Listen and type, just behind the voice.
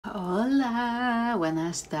Hola,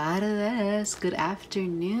 buenas tardes, good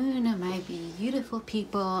afternoon, my beautiful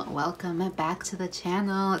people. Welcome back to the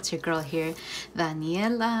channel. It's your girl here,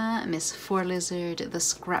 Daniela, Miss Four Lizard, the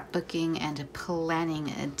scrapbooking and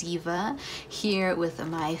planning diva, here with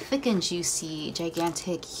my thick and juicy,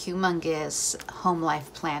 gigantic, humongous home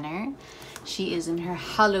life planner. She is in her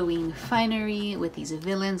Halloween finery with these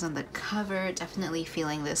villains on the cover. Definitely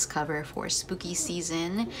feeling this cover for spooky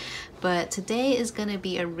season. But today is going to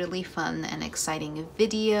be a really fun and exciting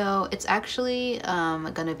video. It's actually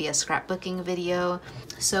going to be a scrapbooking video.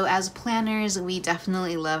 So as planners, we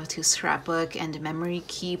definitely love to scrapbook and memory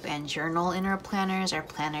keep and journal in our planners. Our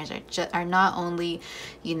planners are not only,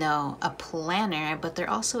 you know, a planner, but they're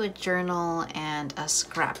also a journal and a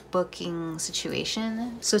scrapbooking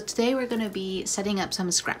situation. So today we're going to be setting up some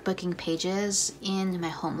scrapbooking pages in my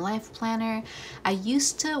home life planner. I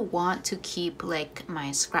used to want to keep like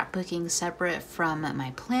my scrapbooking separate from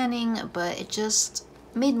my planning, but it just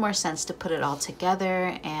made more sense to put it all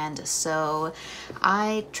together, and so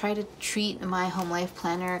I try to treat my home life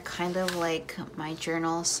planner kind of like my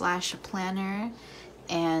journal slash planner,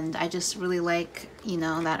 and I just really like, you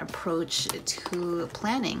know, that approach to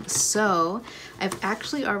planning. So I've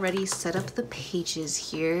actually already set up the pages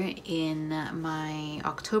here in my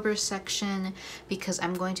October section because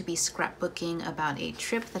I'm going to be scrapbooking about a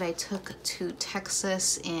trip that I took to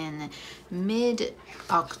Texas in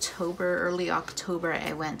mid-October, early October.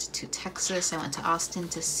 I went to Texas. I went to Austin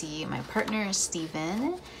to see my partner,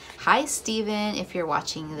 Steven. Hi, Steven, if you're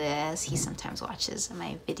watching this. He sometimes watches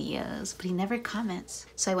my videos, but he never comments.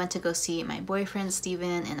 So I went to go see my boyfriend,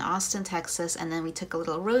 Steven, in Austin, Texas, and then we took a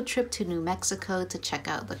little road trip to New Mexico to check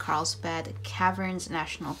out the Carlsbad Caverns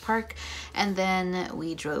National Park, and then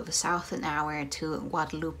we drove south an hour to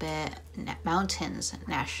Guadalupe Mountains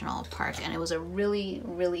National Park, and it was a really,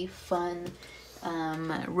 really fun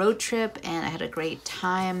road trip, and I had a great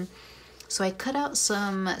time. So I cut out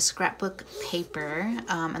some scrapbook paper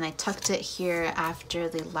and I tucked it here after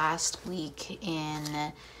the last week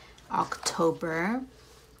in October.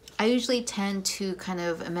 I usually tend to kind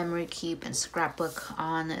of memory keep and scrapbook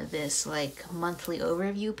on this like monthly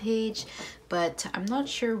overview page, but I'm not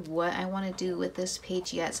sure what I want to do with this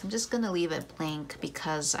page yet, so I'm just gonna leave it blank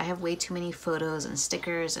because I have way too many photos and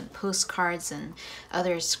stickers and postcards and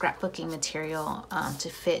other scrapbooking material to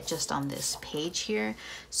fit just on this page here.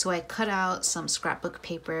 So I cut out some scrapbook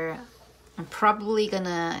paper. I'm probably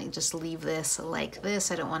gonna just leave this like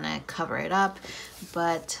this. I don't want to cover it up,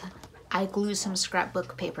 but I glued some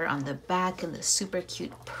scrapbook paper on the back in the super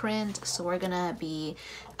cute print. So we're gonna be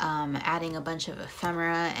adding a bunch of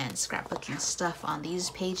ephemera and scrapbooking stuff on these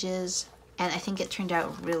pages. And I think it turned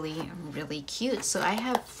out really, really cute. So I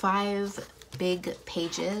have 5 big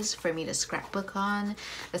pages for me to scrapbook on.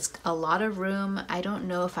 That's a lot of room. I don't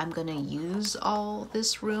know if I'm gonna use all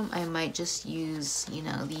this room. I might just use, you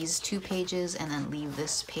know, these 2 pages and then leave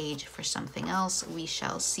this page for something else. We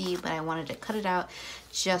shall see, but I wanted to cut it out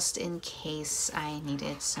just in case I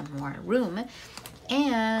needed some more room.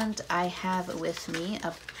 And I have with me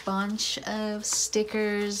a bunch of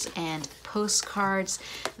stickers and postcards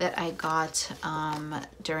that I got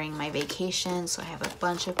during my vacation. So I have a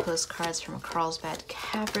bunch of postcards from Carlsbad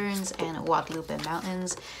Caverns and Guadalupe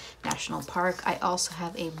Mountains National Park. I also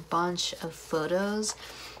have a bunch of photos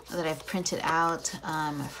that I've printed out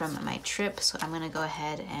from my trip. So I'm gonna go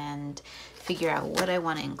ahead and figure out what I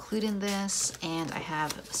want to include in this. And I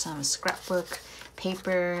have some scrapbook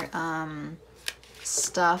paper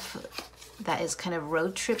stuff that is kind of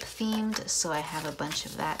road trip themed, so I have a bunch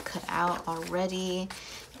of that cut out already,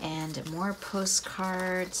 and more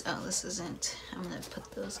postcards. Oh, this isn't, I'm gonna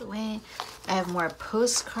put those away. I have more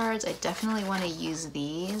postcards. I definitely want to use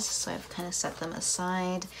these, so I've kind of set them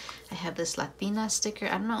aside. I have this Latina sticker.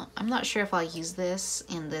 I don't know, I'm not sure if I'll use this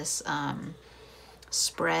in this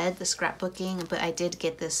spread, the scrapbooking, but I did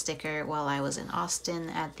get this sticker while I was in Austin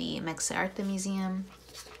at the Zárate Museum.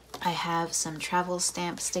 I have some travel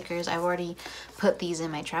stamp stickers. I've already put these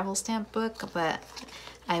in my travel stamp book, but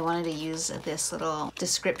I wanted to use this little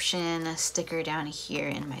description sticker down here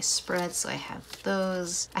in my spread, so I have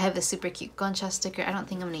those. I have the super cute Concha sticker. I don't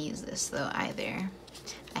think I'm gonna use this though either.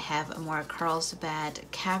 I have more Carlsbad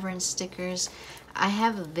Cavern stickers. I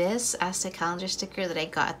have this Aztec calendar sticker that I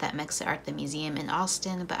got at that Zárate Museum in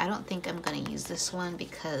Austin, but I don't think I'm gonna use this one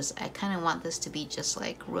because I kind of want this to be just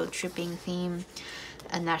like road tripping theme.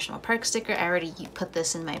 a national park sticker. I already put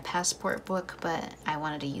this in my passport book, but I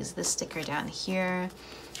wanted to use this sticker down here.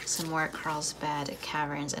 Some more Carlsbad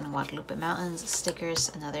Caverns and Guadalupe Mountains stickers,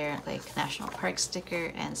 another like national park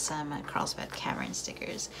sticker, and some Carlsbad Cavern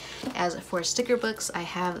stickers. As for sticker books, I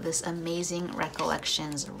have this amazing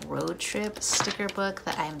Recollections road trip sticker book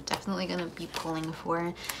that I'm definitely going to be pulling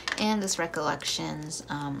for, and this Recollections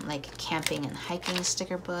like camping and hiking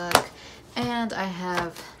sticker book, and I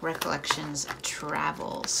have Recollections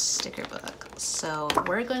travel sticker book. So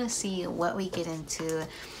we're going to see what we get into,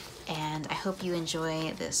 and I hope you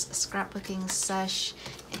enjoy this scrapbooking sesh,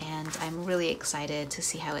 and I'm really excited to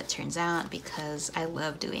see how it turns out because I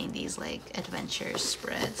love doing these like adventure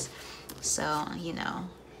spreads. So, you know,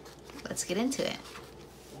 let's get into it.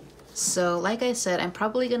 So like I said, I'm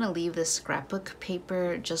probably gonna leave this scrapbook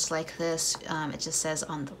paper just like this. It just says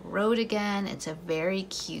on the road again. It's a very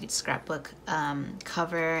cute scrapbook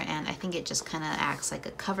cover, and I think it just kind of acts like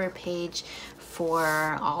a cover page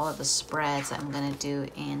for all of the spreads that I'm gonna do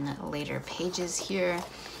in later pages here.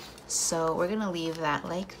 So we're gonna leave that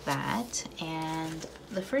like that, and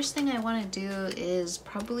the first thing I want to do is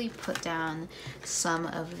probably put down some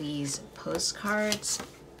of these postcards.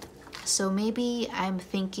 So maybe I'm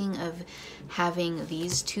thinking of having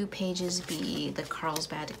these 2 pages be the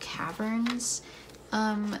Carlsbad Caverns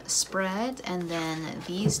spread, and then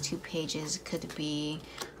these 2 pages could be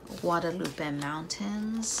Guadalupe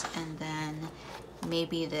Mountains, and then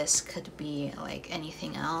maybe this could be like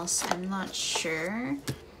anything else. I'm not sure.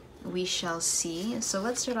 We shall see. So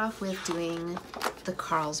let's start off with doing the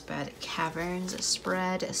Carlsbad Caverns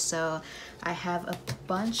spread. So I have a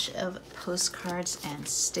bunch of postcards and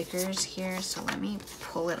stickers here. So let me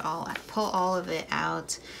pull all of it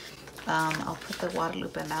out. I'll put the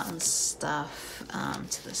Guadalupe Mountains stuff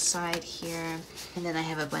to the side here. And then I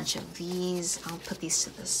have a bunch of these. I'll put these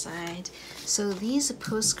to the side. So these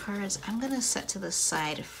postcards, I'm gonna set to the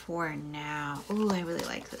side for now. Ooh, I really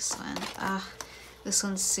like this one. This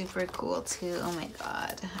one's super cool too. Oh my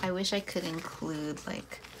god. I wish I could include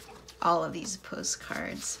like all of these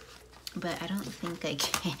postcards, but I don't think I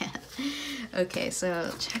can. Okay,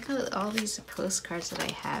 so check out all these postcards that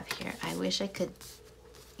I have here. I wish I could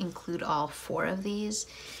include all 4 of these,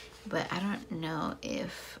 but I don't know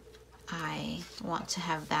if I want to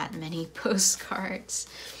have that many postcards.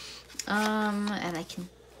 And I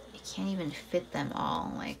can't even fit them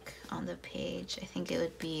all like on the page. I think it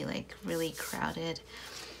would be like really crowded.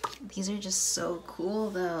 These are just so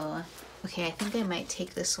cool though. Okay, I think I might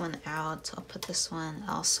take this one out. I'll put this one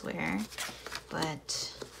elsewhere,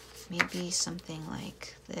 but maybe something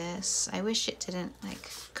like this. I wish it didn't like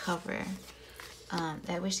cover.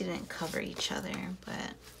 I wish they didn't cover each other,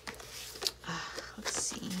 but let's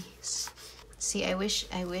see. See, I wish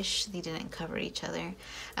they didn't cover each other.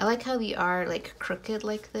 I like how they are like crooked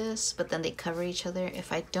like this, but then they cover each other.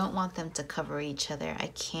 If I don't want them to cover each other, I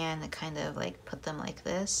can kind of like put them like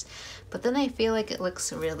this. But then I feel like it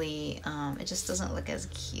looks really, it just doesn't look as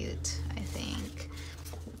cute, I think.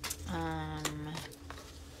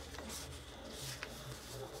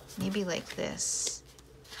 Maybe like this.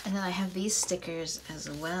 And then I have these stickers as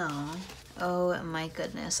well. Oh my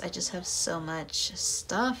goodness, I just have so much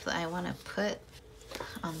stuff that I want to put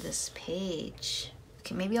on this page.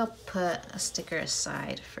 Okay, maybe I'll put a sticker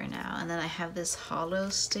aside for now. And then I have this hollow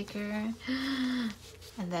sticker.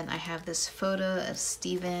 And then I have this photo of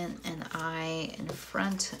Steven and I in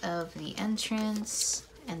front of the entrance.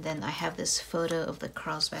 And then I have this photo of the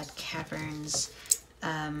Carlsbad Caverns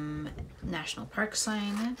National Park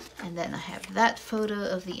sign, and then I have that photo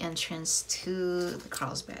of the entrance to the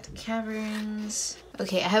Carlsbad Caverns.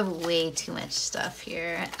 Okay, I have way too much stuff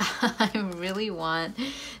here. I really want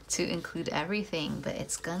to include everything, but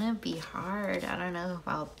it's gonna be hard. I don't know if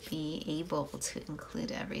I'll be able to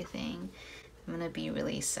include everything. I'm gonna be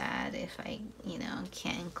really sad if I, you know,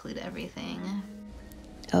 can't include everything.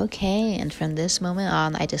 Okay, and from this moment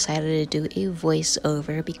on, I decided to do a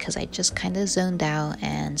voiceover because I just kind of zoned out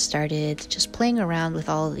and started just playing around with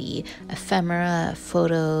all the ephemera,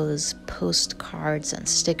 photos, postcards, and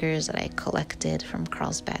stickers that I collected from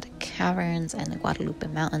Carlsbad Caverns and the Guadalupe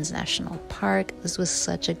Mountains National Park. This was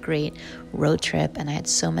such a great road trip, and I had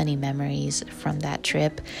so many memories from that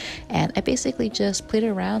trip. And I basically just played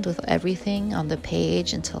around with everything on the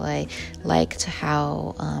page until I liked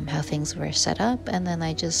how things were set up, and then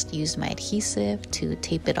I just used my adhesive to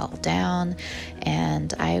tape it all down,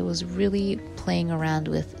 and I was really playing around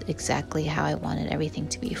with exactly how I wanted everything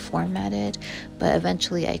to be formatted, but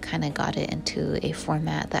eventually I kind of got it into a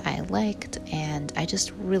format that I liked, and I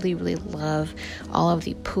just really love all of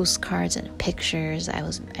the postcards and pictures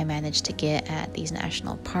I managed to get at these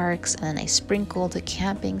national parks. And then I sprinkled the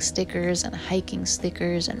camping stickers and hiking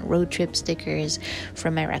stickers and road trip stickers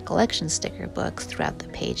from my recollection sticker book throughout the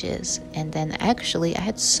pages. And then actually I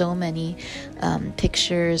had so many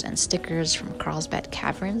pictures and stickers from Carlsbad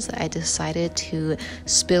Caverns that I decided to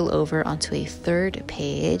spill over onto a third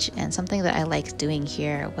page. And something that I liked doing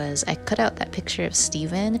here was I cut out that picture of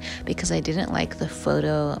Steven because I didn't like the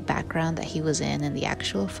photo background that he was in the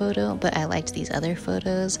actual photo, but I liked these other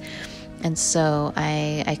photos. And so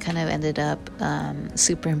I kind of ended up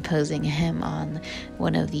superimposing him on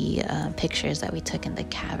one of the pictures that we took in the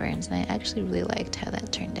caverns. And I actually really liked how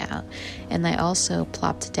that turned out. And I also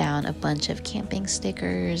plopped down a bunch of camping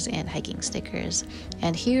stickers and hiking stickers.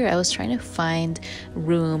 And here I was trying to find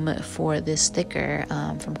room for this sticker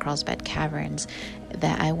from Carlsbad Caverns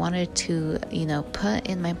that I wanted to, put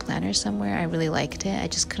in my planner somewhere. I really liked it. I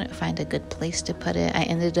just couldn't find a good place to put it. I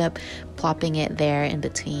ended up plopping it there in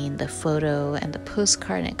between the photo and the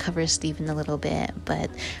postcard, and it covers Steven a little bit, but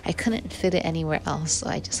I couldn't fit it anywhere else, so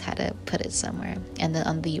I just had to put it somewhere. And then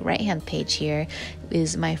on the right-hand page here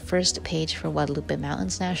is my first page for Guadalupe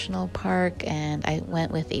Mountains National Park, and I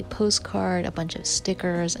went with a postcard, a bunch of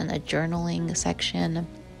stickers, and a journaling section.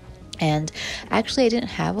 And actually, I didn't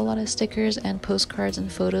have a lot of stickers and postcards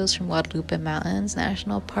and photos from Guadalupe Mountains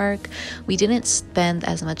National Park. We didn't spend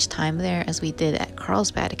as much time there as we did at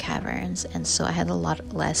Carlsbad Caverns, and so I had a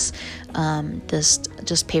lot less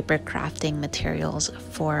just paper crafting materials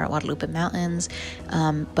for Guadalupe Mountains.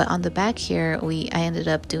 But on the back here, I ended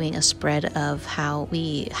up doing a spread of how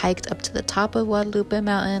we hiked up to the top of Guadalupe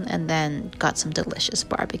Mountain and then got some delicious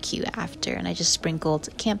barbecue after, and I just sprinkled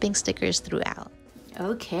camping stickers throughout.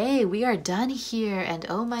 Okay, we are done here, and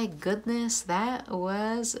oh my goodness, that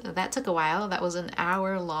took a while. That was an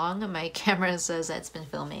hour long. My camera says that it's been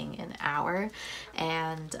filming an hour,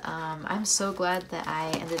 and I'm so glad that I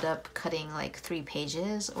ended up cutting like 3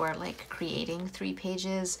 pages, or like creating 3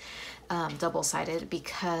 pages double-sided,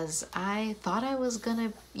 because I thought I was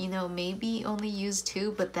gonna maybe only use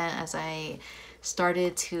 2, but then as I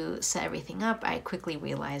started to set everything up, I quickly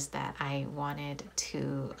realized that I wanted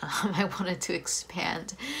to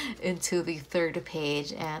expand into the 3rd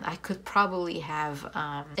page, and I could probably have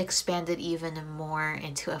expanded even more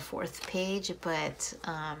into a 4th page, but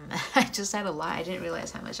I just had a lot. I didn't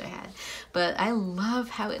realize how much I had, but I love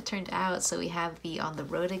how it turned out. So we have the On the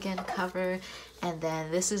Road Again cover, and then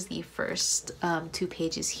this is the first 2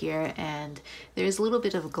 pages here, and there's a little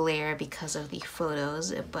bit of glare because of the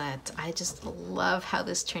photos, but I just love how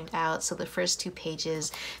this turned out. So the first 2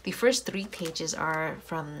 pages, the first 3 pages are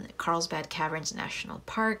from Carlsbad Caverns National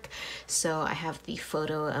Park. So I have the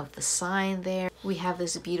photo of the sign there. We have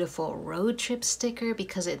this beautiful road trip sticker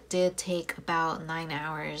because it did take about 9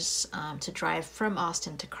 hours to drive from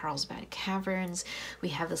Austin to Carlsbad Caverns. We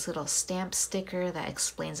have this little stamp sticker that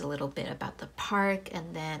explains a little bit about the park,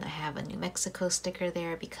 and then I have a New Mexico sticker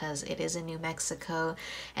there because it is in New Mexico,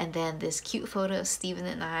 and then this cute photo of Steven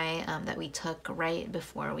and I that we took right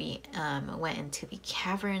before we went into the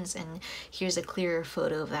caverns, and here's a clearer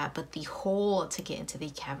photo of that. But the hole to get into the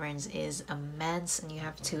caverns is immense, and you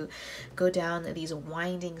have to go down these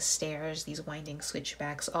winding stairs, these winding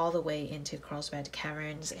switchbacks all the way into Carlsbad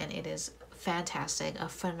Caverns, and it is fantastic, a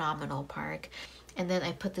phenomenal park. And then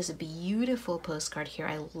I put this beautiful postcard here.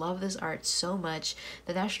 I love this art so much.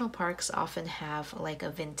 The national parks often have like a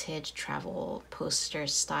vintage travel poster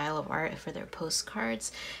style of art for their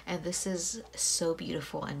postcards, and this is so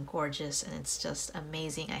beautiful and gorgeous, and it's just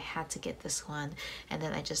amazing. I had to get this one. And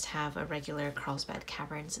then I just have a regular Carlsbad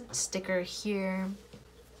Caverns sticker here.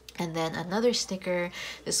 And then another sticker,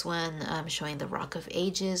 this one showing the Rock of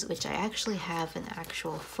Ages, which I actually have an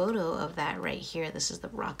actual photo of that right here. This is the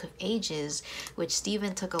Rock of Ages, which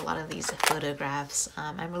Steven took a lot of these photographs.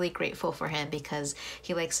 I'm really grateful for him because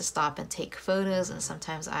he likes to stop and take photos, and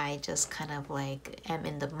sometimes I just kind of like am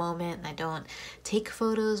in the moment and I don't take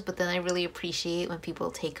photos, but then I really appreciate when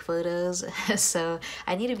people take photos. So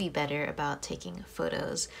I need to be better about taking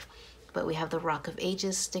photos. But we have the Rock of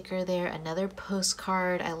Ages sticker there, another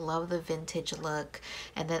postcard. I love the vintage look.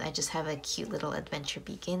 And then I just have a cute little Adventure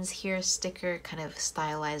Begins Here sticker, kind of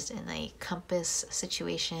stylized in a compass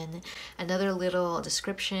situation. Another little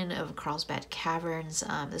description of Carlsbad Caverns.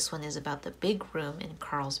 This one is about the big room in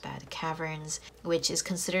Carlsbad Caverns, which is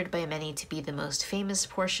considered by many to be the most famous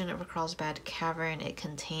portion of a Carlsbad Cavern. It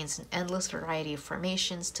contains an endless variety of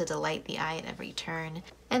formations to delight the eye at every turn.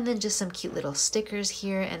 And then just some cute little stickers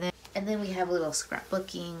here. And then And then we have a little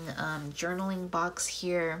scrapbooking journaling box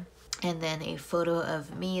here. And then a photo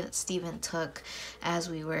of me that Steven took as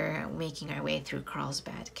we were making our way through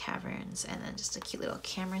Carlsbad Caverns. And then just a cute little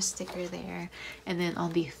camera sticker there. And then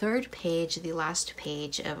on the third page, the last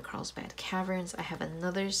page of Carlsbad Caverns, I have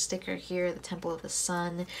another sticker here, the Temple of the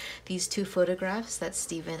Sun. These two photographs that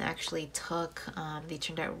Steven actually took, they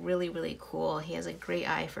turned out really, really cool. He has a great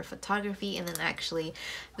eye for photography. And then actually,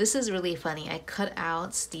 this is really funny. I cut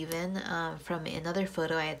out Steven from another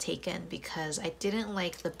photo I had taken because I didn't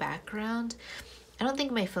like the background. I don't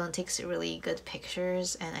think my phone takes really good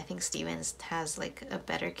pictures, and I think Steven's has like a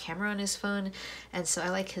better camera on his phone, and so I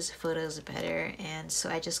like his photos better, and so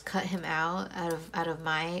I just cut him out of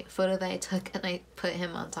my photo that I took, and I put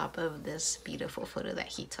him on top of this beautiful photo that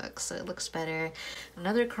he took, so it looks better.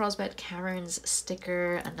 Another Carlsbad Caverns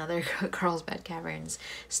sticker, another Carlsbad Caverns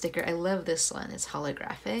sticker. I love this one, it's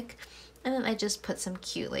holographic. And then I just put some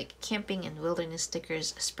cute like camping and wilderness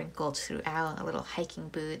stickers sprinkled throughout, a little hiking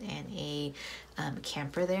boot and a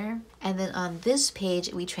camper there. And then on this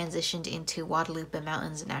page, we transitioned into Guadalupe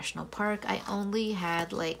Mountains National Park. I only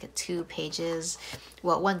had like 2 pages,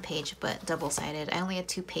 well, 1 page, but double-sided. I only had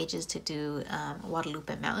 2 pages to do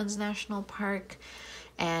Guadalupe Mountains National Park.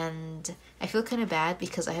 And I feel kind of bad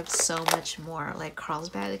because I have so much more like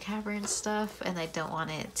Carlsbad Cavern stuff, and I don't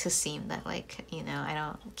want it to seem that like, you know, I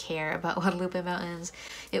don't care about Guadalupe Mountains.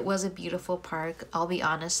 It was a beautiful park. I'll be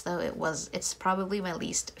honest though, it's probably my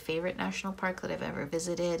least favorite national park that I've ever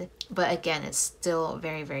visited. But again, it's still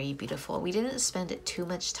very, very beautiful. We didn't spend too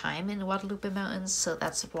much time in Guadalupe Mountains, so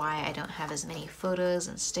that's why I don't have as many photos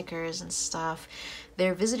and stickers and stuff.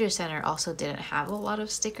 Their visitor center also didn't have a lot of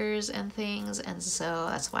stickers and things, and so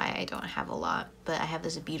that's why I don't have a lot. But I have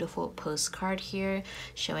this beautiful postcard here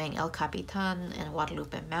showing El Capitan and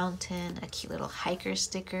Guadalupe Mountain, a cute little hiker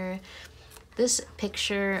sticker. This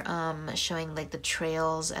picture showing like the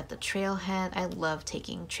trails at the trailhead. I love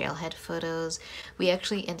taking trailhead photos. We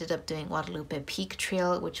actually ended up doing Guadalupe Peak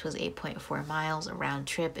Trail, which was 8.4 miles round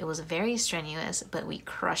trip. It was very strenuous, but we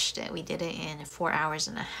crushed it. We did it in 4 hours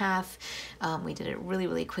and a half. We did it really,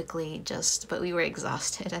 really quickly, but we were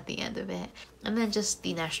exhausted at the end of it. And then just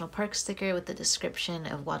the national park sticker with the description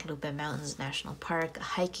of Guadalupe Mountains National Park, a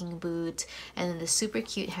hiking boot, and then the super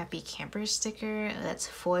cute happy camper sticker that's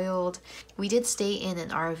foiled. We did stay in an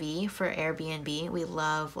RV for Airbnb. We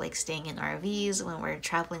love like staying in RVs when we're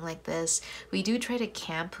traveling like this. We do try to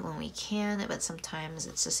camp when we can, but sometimes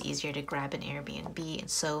it's just easier to grab an Airbnb. And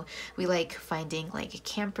so we like finding like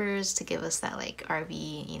campers to give us that like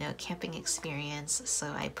RV, you know, camping experience.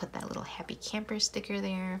 So I put that little happy camper sticker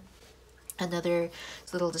there. Another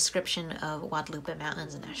little description of Guadalupe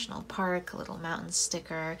Mountains National Park, a little mountain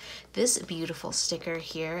sticker. This beautiful sticker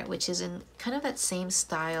here, which is in kind of that same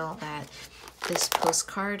style that this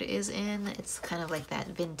postcard is in. It's kind of like that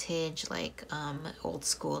vintage, like old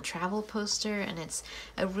school travel poster, and it's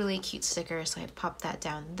a really cute sticker, so I popped that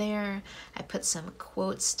down there. I put some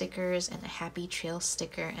quote stickers and a happy trail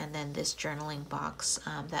sticker, and then this journaling box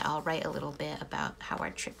that I'll write a little bit about how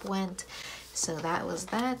our trip went. So that was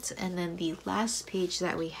that. And then the last page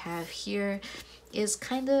that we have here is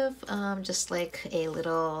kind of just like a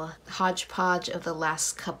little hodgepodge of the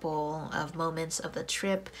last couple of moments of the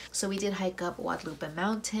trip. So we did hike up Guadalupe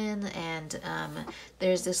Mountain, and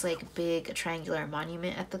there's this like big triangular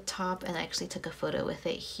monument at the top, and I actually took a photo with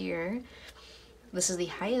it here. This is the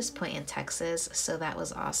highest point in Texas, so that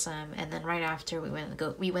was awesome. And then right after we went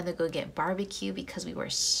to go get barbecue because we were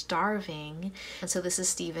starving. And so this is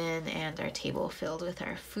Steven and our table filled with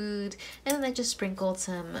our food. And then I just sprinkled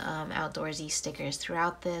some outdoorsy stickers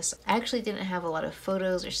throughout this. I actually didn't have a lot of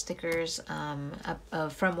photos or stickers from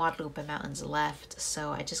Guadalupe Mountains left,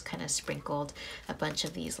 so I just kind of sprinkled a bunch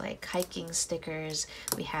of these like hiking stickers.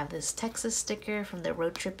 We have this Texas sticker from the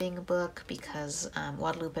road tripping book because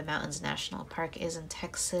Guadalupe Mountains National Park is in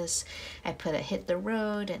Texas. I put a hit the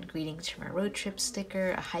road and greetings from a road trip sticker,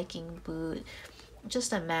 a hiking boot,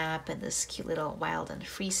 just a map, and this cute little wild and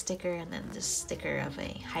free sticker, and then this sticker of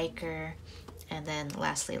a hiker, and then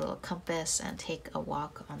lastly a little compass and take a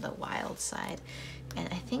walk on the wild side. And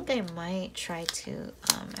I think I might try to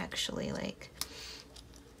actually like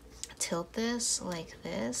tilt this like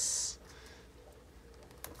this.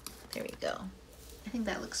 There we go. I think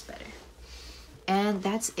that looks better. And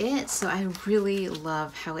that's it. So I really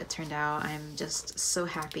love how it turned out. I'm just so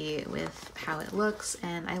happy with how it looks,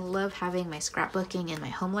 and I love having my scrapbooking in my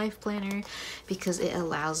home life planner because it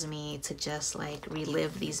allows me to just like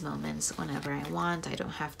relive these moments whenever I want. I don't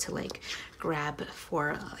have to like grab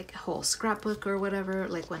for like a whole scrapbook or whatever.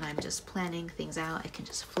 Like when I'm just planning things out, I can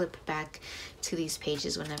just flip back to these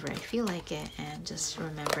pages whenever I feel like it and just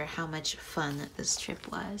remember how much fun this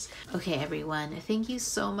trip was. Okay everyone, thank you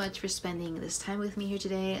so much for spending this time with me here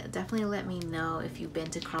today. Definitely let me know if you've been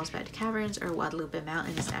to Carlsbad Caverns or Guadalupe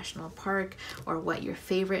Mountains National Park, or what your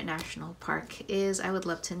favorite national park is. I would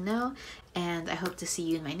love to know, and I hope to see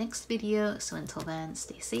you in my next video. So until then,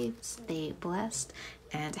 stay safe, stay blessed,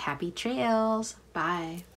 and happy trails. Bye.